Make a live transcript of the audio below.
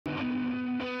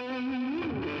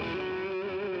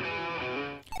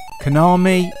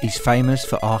Konami is famous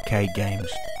for arcade games,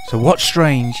 so what's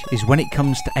strange is when it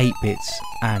comes to 8-bits,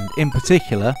 and in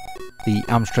particular the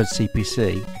Amstrad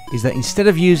CPC, is that instead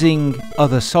of using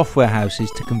other software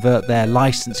houses to convert their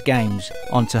licensed games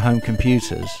onto home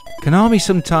computers, Konami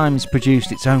sometimes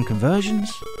produced its own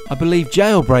conversions. I believe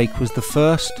Jailbreak was the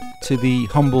first to the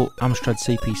humble Amstrad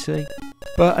CPC.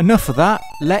 But enough of that,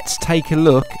 let's take a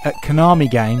look at Konami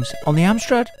games on the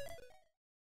Amstrad.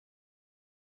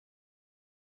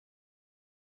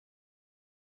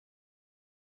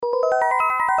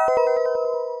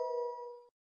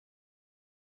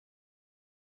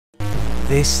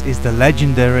 This is the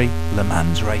legendary Le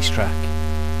Mans racetrack.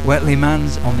 Wet Le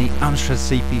Mans on the Amstrad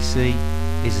CPC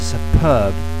is a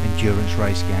superb endurance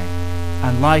race game,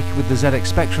 and like with the ZX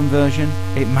Spectrum version,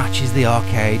 it matches the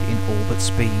arcade in all but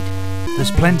speed.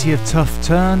 There's plenty of tough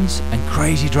turns and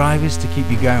crazy drivers to keep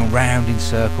you going round in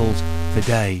circles for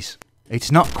days.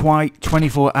 It's not quite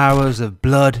 24 hours of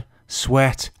blood,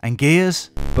 sweat and gears,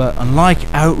 but unlike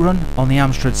Outrun on the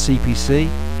Amstrad CPC,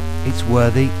 it's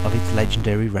worthy of its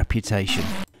legendary reputation.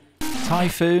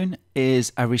 Typhoon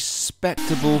is a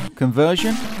respectable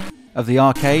conversion of the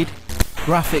arcade.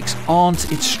 Graphics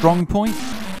aren't its strong point,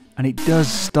 and it does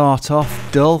start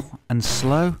off dull and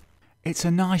slow. It's a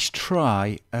nice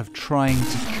try of trying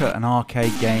to cut an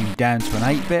arcade game down to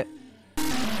an 8-bit.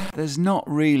 There's not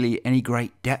really any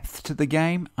great depth to the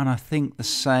game, and I think the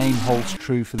same holds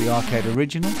true for the arcade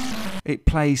original. It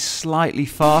plays slightly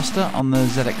faster on the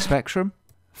ZX Spectrum.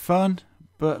 Fun,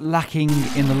 but lacking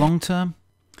in the long term.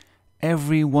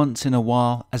 Every once in a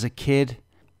while, as a kid,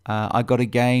 I got a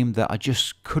game that I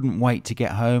just couldn't wait to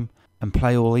get home and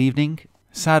play all evening.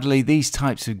 Sadly, these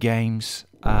types of games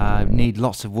need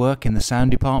lots of work in the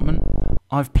sound department.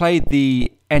 I've played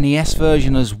the NES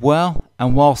version as well,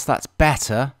 and whilst that's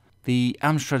better, the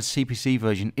Amstrad CPC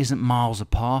version isn't miles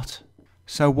apart.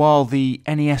 So while the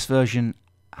NES version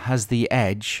has the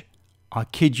edge, I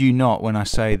kid you not when I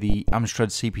say the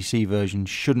Amstrad CPC version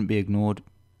shouldn't be ignored.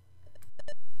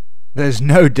 There's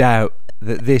no doubt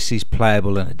that this is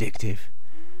playable and addictive,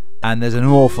 and there's an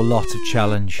awful lot of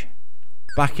challenge.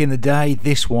 Back in the day,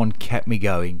 this one kept me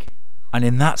going, and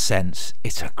in that sense,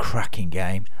 it's a cracking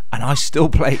game, and I still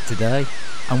play it today.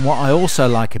 And what I also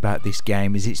like about this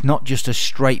game is it's not just a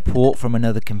straight port from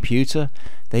another computer.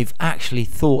 They've actually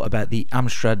thought about the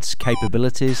Amstrad's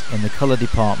capabilities in the colour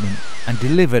department and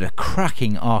delivered a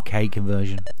cracking arcade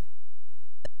conversion.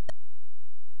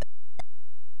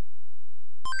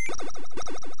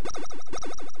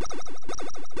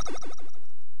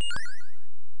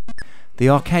 The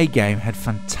arcade game had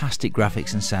fantastic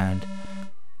graphics and sound.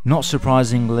 Not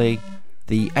surprisingly,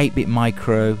 the 8-bit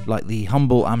micro, like the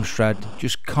humble Amstrad,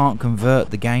 just can't convert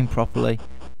the game properly.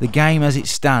 The game as it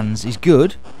stands is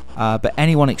good, but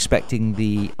anyone expecting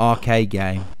the arcade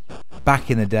game back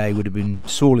in the day would have been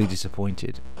sorely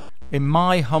disappointed. In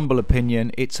my humble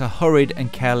opinion, it's a hurried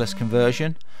and careless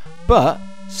conversion, but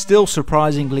still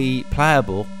surprisingly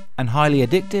playable and highly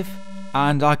addictive.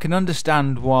 And I can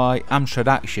understand why Amstrad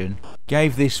Action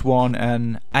gave this one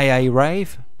an AA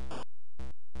rave.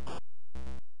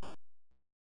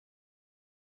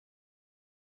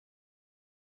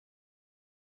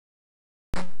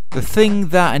 The thing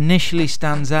that initially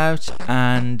stands out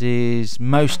and is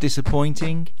most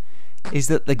disappointing is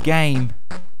that the game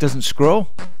doesn't scroll,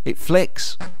 it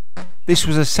flicks. This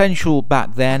was essential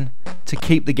back then to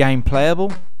keep the game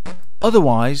playable.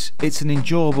 Otherwise, it's an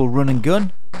enjoyable run and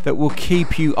gun that will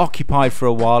keep you occupied for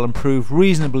a while and prove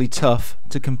reasonably tough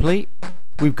to complete.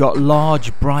 We've got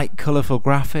large, bright, colourful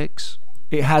graphics.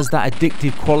 It has that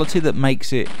addictive quality that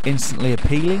makes it instantly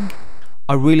appealing.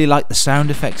 I really like the sound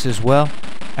effects as well,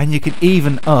 and you can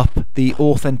even up the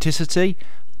authenticity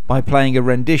by playing a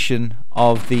rendition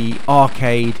of the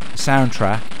arcade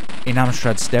soundtrack in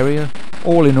Amstrad stereo.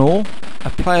 All in all, a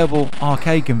playable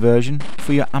arcade conversion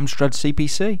for your Amstrad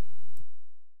CPC.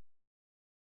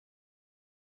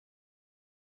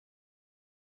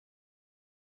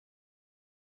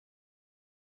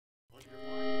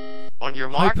 On your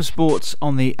mark. Hypersports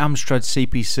on the Amstrad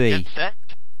CPC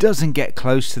doesn't get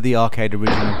close to the arcade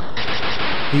original.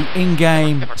 The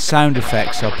in-game sound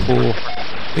effects are poor.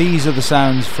 These are the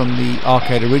sounds from the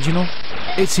arcade original.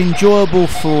 It's enjoyable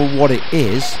for what it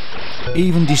is,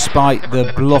 even despite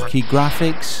the blocky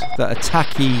graphics that are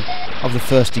tacky of the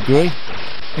first degree.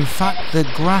 In fact, the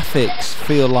graphics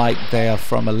feel like they are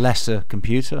from a lesser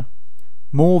computer.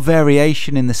 More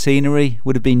variation in the scenery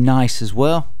would have been nice as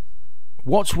well.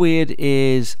 What's weird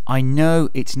is I know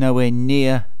it's nowhere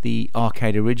near the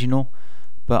arcade original,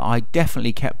 but I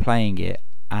definitely kept playing it,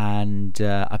 and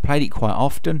I played it quite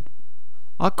often.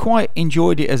 I quite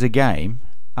enjoyed it as a game,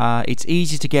 It's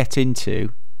easy to get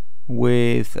into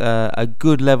with a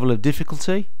good level of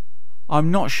difficulty. I'm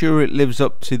not sure it lives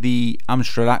up to the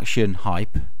Amstrad Action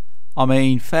hype. I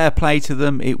mean, fair play to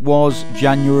them, it was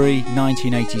January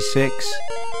 1986,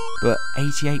 but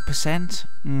 88%?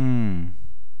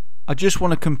 I just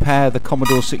want to compare the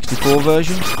Commodore 64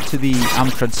 version to the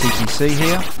Amstrad CPC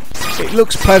here. It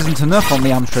looks pleasant enough on the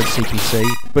Amstrad CPC,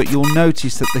 but you'll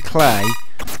notice that the clay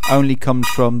only comes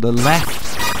from the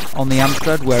left on the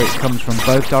Amstrad, where it comes from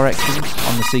both directions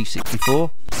on the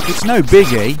C64. It's no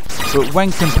biggie, but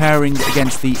when comparing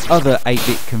against the other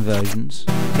 8-bit conversions,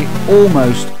 it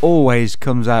almost always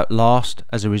comes out last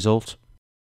as a result.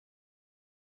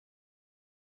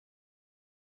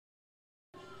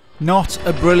 Not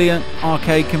a brilliant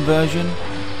arcade conversion,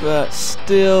 but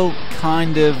still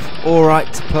kind of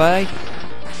alright to play.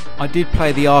 I did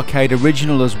play the arcade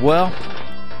original as well.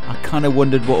 I kind of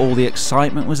wondered what all the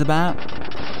excitement was about.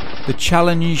 The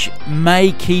challenge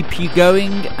may keep you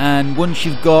going, and once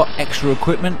you've got extra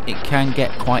equipment it can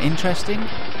get quite interesting.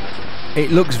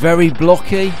 It looks very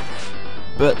blocky,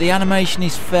 but the animation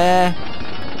is fair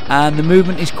and the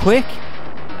movement is quick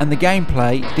and the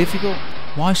gameplay difficult.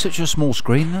 Why such a small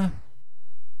screen though?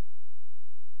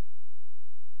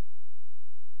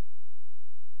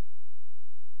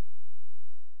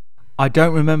 I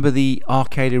don't remember the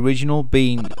arcade original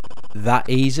being that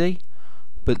easy,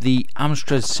 but the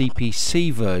Amstrad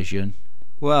CPC version,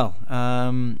 well,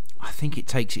 I think it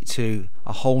takes it to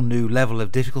a whole new level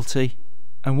of difficulty.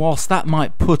 And whilst that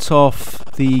might put off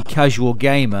the casual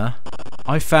gamer,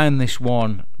 I found this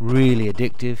one really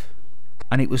addictive.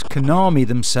 And it was Konami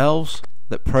themselves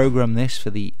that programmed this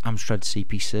for the Amstrad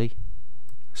CPC.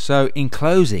 So in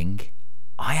closing,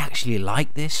 I actually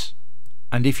like this.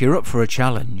 And if you're up for a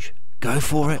challenge, go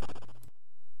for it.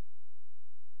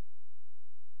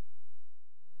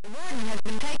 The warden has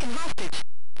been taken hostage.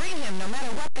 Bring him no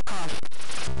matter what the cost.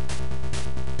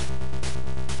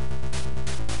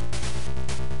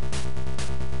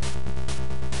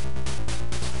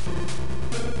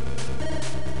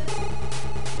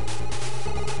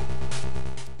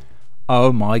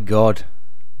 Oh my god,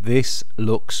 this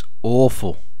looks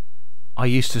awful. I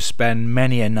used to spend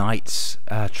many a nights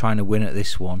trying to win at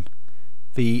this one.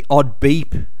 The odd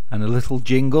beep and a little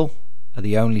jingle are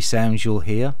the only sounds you'll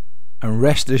hear. And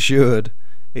rest assured,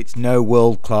 it's no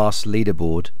world-class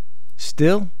leaderboard.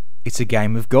 Still, it's a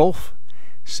game of golf,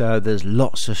 so there's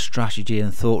lots of strategy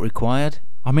and thought required.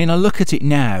 I mean, I look at it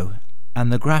now,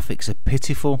 and the graphics are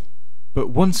pitiful. But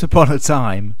once upon a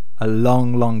time, a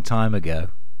long time ago,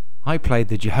 I played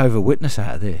the Jehovah's Witness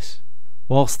out of this.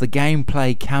 Whilst the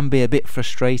gameplay can be a bit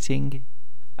frustrating,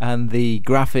 and the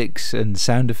graphics and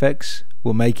sound effects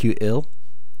will make you ill,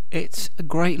 it's a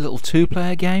great little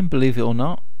two-player game, believe it or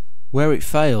not. Where it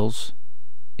fails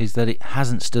is that it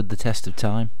hasn't stood the test of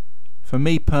time. For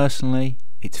me personally,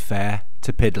 it's fair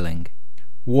to piddling.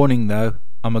 Warning though,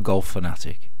 I'm a golf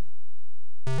fanatic.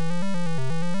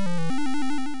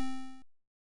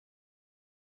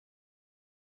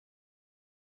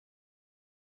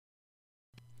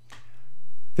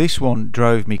 This one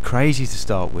drove me crazy to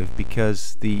start with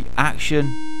because the action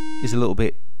is a little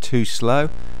bit too slow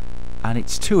and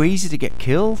it's too easy to get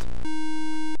killed.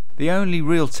 The only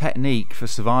real technique for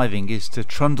surviving is to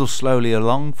trundle slowly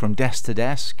along from desk to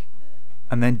desk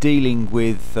and then dealing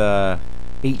with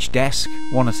each desk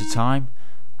one at a time,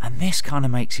 and this kind of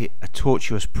makes it a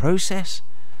tortuous process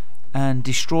and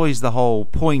destroys the whole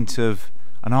point of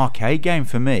an arcade game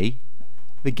for me.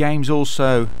 The game's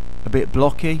also a bit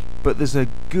blocky, but there's a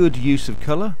good use of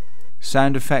colour.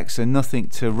 Sound effects are nothing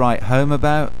to write home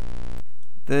about.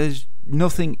 There's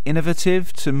nothing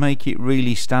innovative to make it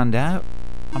really stand out.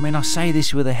 I mean, I say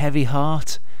this with a heavy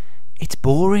heart. It's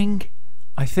boring.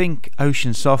 I think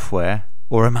Ocean Software,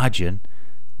 or Imagine,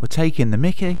 were taking the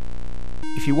mickey.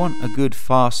 If you want a good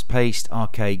fast-paced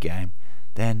arcade game,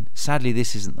 then sadly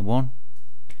this isn't the one.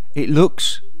 It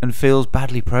looks and feels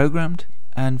badly programmed,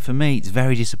 and for me it's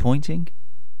very disappointing.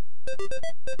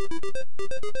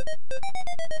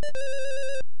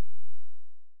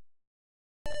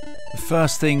 The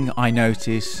first thing I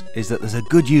notice is that there's a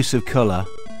good use of colour,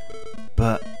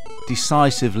 but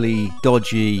decisively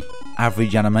dodgy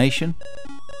average animation.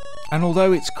 And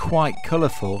although it's quite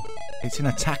colourful, it's in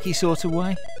a tacky sort of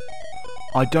way.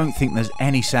 I don't think there's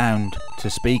any sound to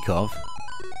speak of.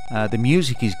 The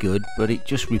music is good, but it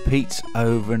just repeats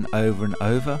over and over and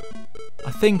over.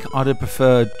 I think I'd have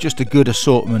preferred just a good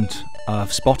assortment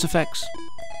of spot effects.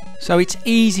 So it's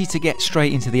easy to get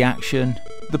straight into the action.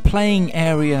 The playing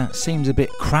area seems a bit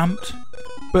cramped,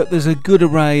 but there's a good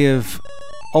array of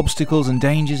obstacles and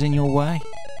dangers in your way.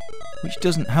 which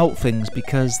doesn't help things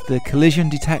because the collision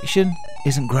detection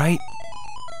isn't great.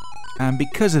 And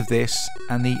because of this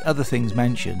and the other things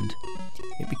mentioned,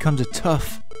 it becomes a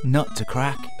tough nut to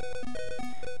crack.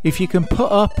 If you can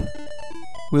put up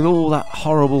with all that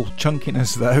horrible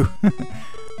chunkiness though,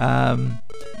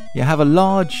 you have a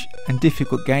large and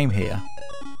difficult game here.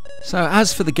 So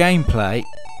as for the gameplay,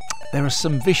 there are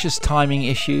some vicious timing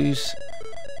issues,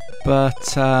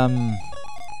 but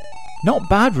not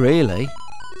bad really.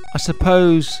 I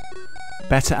suppose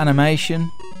better animation,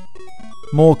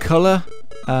 more colour,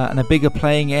 and a bigger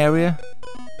playing area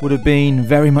would have been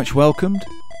very much welcomed.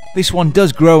 This one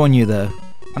does grow on you though,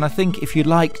 and I think if you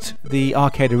liked the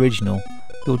arcade original,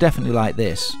 you'll definitely like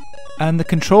this. And the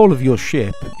control of your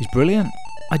ship is brilliant.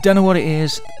 I don't know what it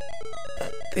is,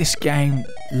 this game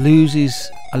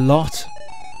loses a lot.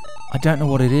 I don't know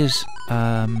what it is.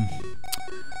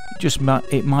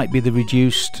 It might be the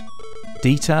reduced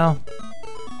detail,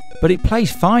 but it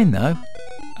plays fine though.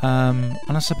 And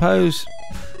I suppose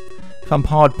if I'm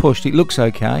hard pushed, it looks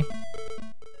okay.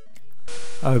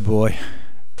 Oh boy,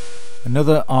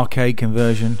 another arcade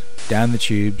conversion down the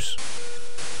tubes.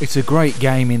 It's a great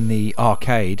game in the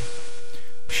arcade.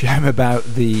 Shame about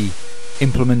the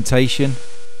implementation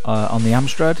on the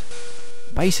Amstrad.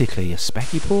 Basically a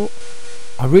specky port.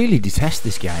 I really detest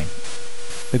this game.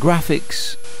 The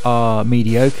graphics are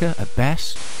mediocre at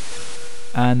best,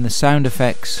 and the sound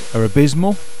effects are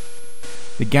abysmal.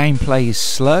 The gameplay is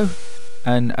slow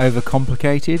and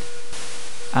overcomplicated,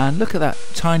 and look at that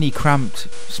tiny cramped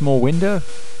small window.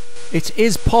 It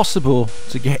is possible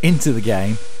to get into the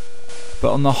game,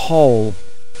 but on the whole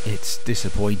it's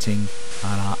disappointing,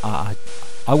 and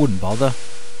I wouldn't bother.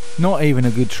 Not even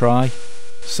a good try.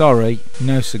 Sorry,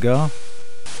 no cigar.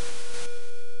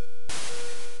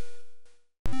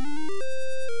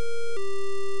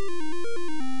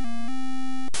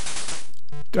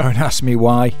 Don't ask me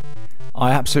why.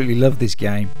 I absolutely love this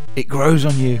game. It grows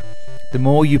on you. The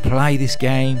more you play this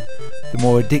game, the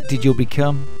more addicted you'll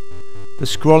become. The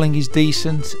scrolling is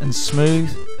decent and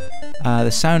smooth.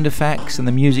 The sound effects and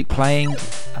the music playing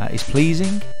is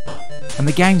pleasing. And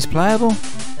the game's playable.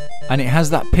 And it has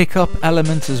that pickup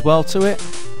element as well to it.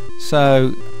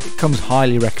 So it comes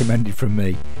highly recommended from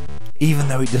me, even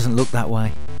though it doesn't look that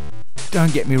way.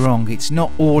 Don't get me wrong, it's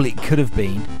not all it could have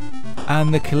been.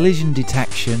 And the collision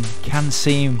detection can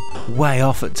seem way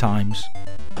off at times,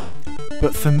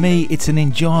 but for me it's an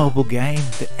enjoyable game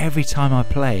that every time I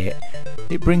play it,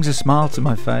 it brings a smile to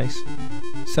my face.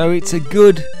 So it's a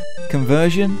good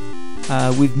conversion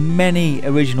with many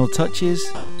original touches,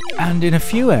 and in a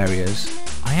few areas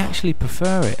I actually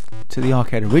prefer it to the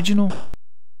arcade original.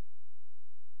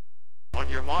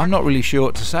 I'm not really sure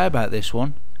what to say about this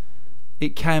one.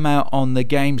 It came out on the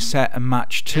Game Set and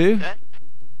Match 2.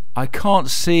 I can't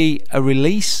see a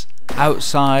release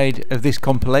outside of this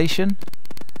compilation.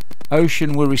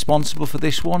 Ocean were responsible for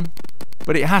this one,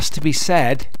 but it has to be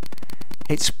said,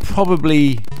 it's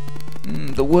probably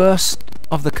the worst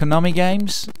of the Konami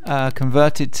games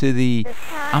converted to the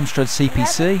Amstrad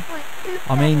CPC.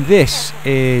 I mean, this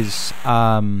is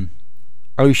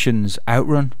Ocean's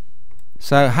Outrun.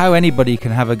 So how anybody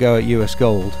can have a go at US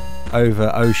Gold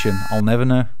over Ocean, I'll never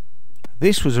know.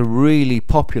 This was a really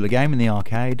popular game in the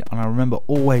arcade, and I remember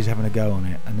always having a go on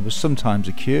it, and there was sometimes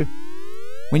a queue.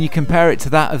 When you compare it to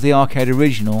that of the arcade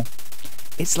original,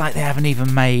 it's like they haven't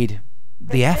even made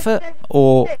the effort,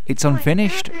 or it's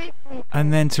unfinished.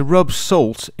 And then to rub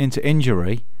salt into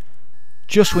injury,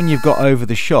 just when you've got over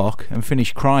the shock and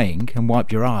finished crying and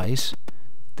wiped your eyes,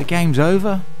 the game's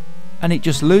over, and it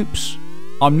just loops.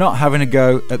 I'm not having a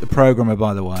go at the programmer,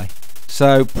 by the way,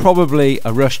 so probably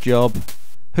a rush job.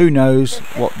 Who knows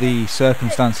what the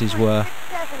circumstances were,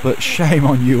 but shame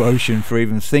on you, Ocean, for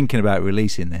even thinking about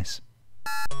releasing this.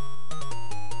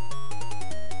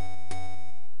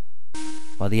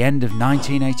 By the end of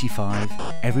 1985,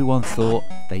 everyone thought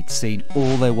they'd seen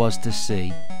all there was to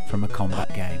see from a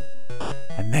combat game.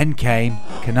 And then came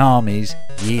Konami's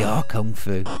Ye Are Kung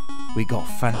Fu. We got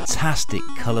fantastic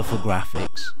colourful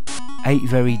graphics, 8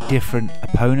 very different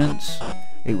opponents.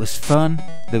 It was fun,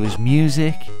 there was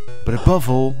music, but above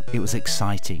all, it was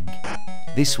exciting.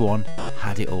 This one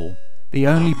had it all. The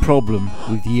only problem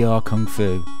with Ye Are Kung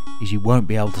Fu is you won't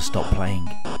be able to stop playing.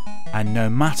 And no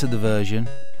matter the version,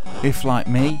 if like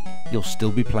me, you'll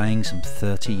still be playing some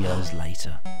 30 years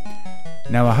later.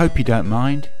 Now I hope you don't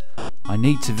mind. I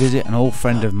need to visit an old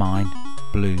friend of mine,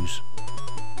 Blues.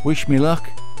 Wish me luck,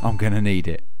 I'm gonna need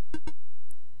it.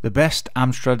 The best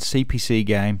Amstrad CPC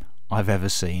game I've ever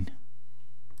seen.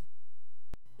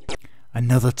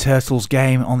 Another Turtles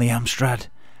game on the Amstrad,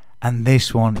 and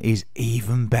this one is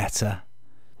even better.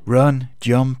 Run,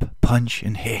 jump, pop. punch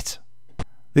and hit.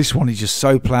 This one is just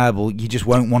so playable, you just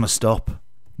won't want to stop.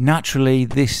 Naturally,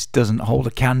 this doesn't hold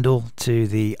a candle to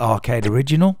the arcade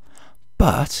original,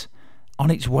 but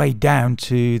on its way down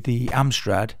to the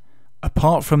Amstrad,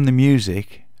 apart from the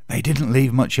music, they didn't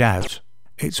leave much out.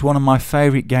 It's one of my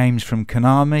favourite games from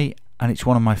Konami, and it's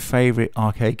one of my favourite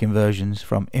arcade conversions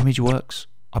from Imageworks.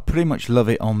 I pretty much love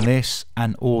it on this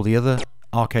and all the other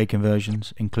arcade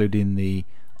conversions, including the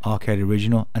arcade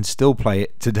original, and still play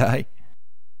it today.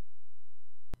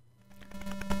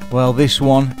 Well, this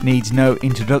one needs no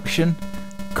introduction.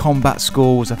 Combat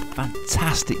Score was a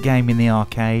fantastic game in the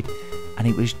arcade, and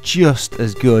it was just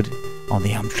as good on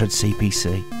the Amstrad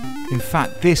CPC. In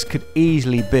fact, this could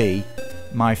easily be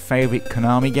my favourite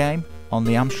Konami game on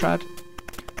the Amstrad.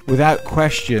 Without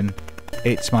question,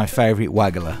 it's my favourite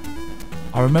waggler.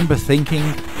 I remember thinking,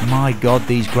 my god,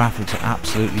 these graphics are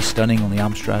absolutely stunning on the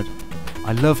Amstrad.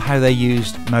 I love how they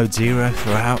used Mode 0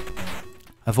 throughout.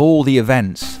 Of all the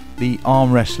events, the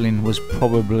arm wrestling was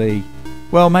probably,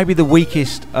 well, maybe the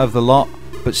weakest of the lot,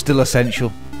 but still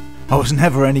essential. I was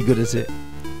never any good at it.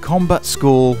 Combat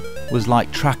Score was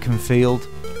like track and field,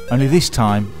 only this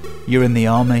time you're in the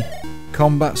army.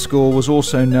 Combat Score was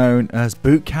also known as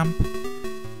Boot Camp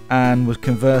and was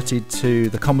converted to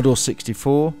the Commodore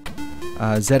 64,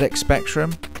 ZX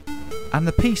Spectrum and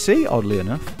the PC, oddly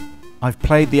enough. I've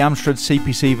played the Amstrad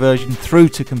CPC version through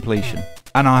to completion,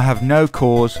 and I have no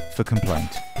cause for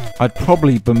complaint. I'd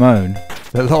probably bemoan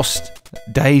the lost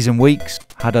days and weeks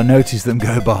had I noticed them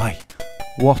go by.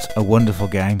 What a wonderful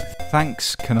game.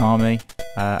 Thanks Konami,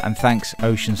 and thanks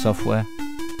Ocean Software.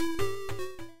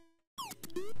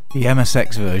 The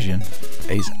MSX version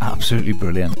is absolutely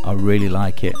brilliant. I really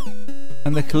like it.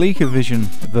 And the ColecoVision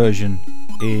version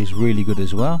is really good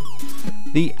as well.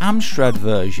 The Amstrad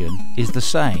version is the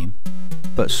same,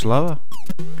 but slower.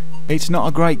 It's not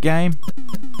a great game.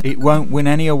 It won't win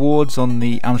any awards on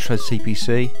the Amstrad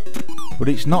CPC, but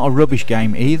it's not a rubbish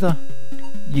game either.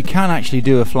 You can actually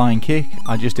do a flying kick,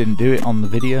 I just didn't do it on the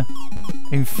video.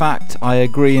 In fact, I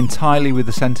agree entirely with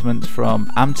the sentiments from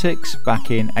Amtix back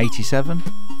in '87.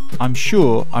 I'm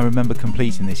sure I remember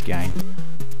completing this game,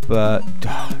 but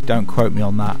don't quote me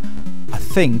on that. I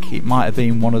think it might have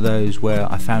been one of those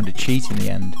where I found a cheat in the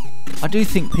end. I do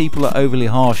think people are overly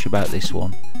harsh about this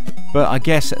one, but I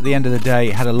guess at the end of the day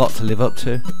it had a lot to live up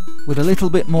to. With a little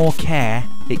bit more care,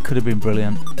 it could have been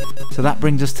brilliant. So that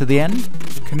brings us to the end.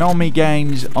 Konami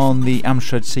games on the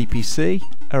Amstrad CPC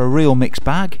are a real mixed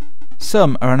bag.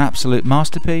 Some are an absolute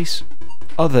masterpiece,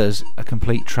 others a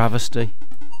complete travesty.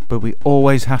 But we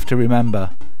always have to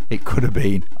remember it could have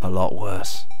been a lot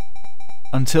worse.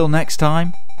 Until next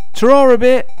time, ta-ra a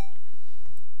bit!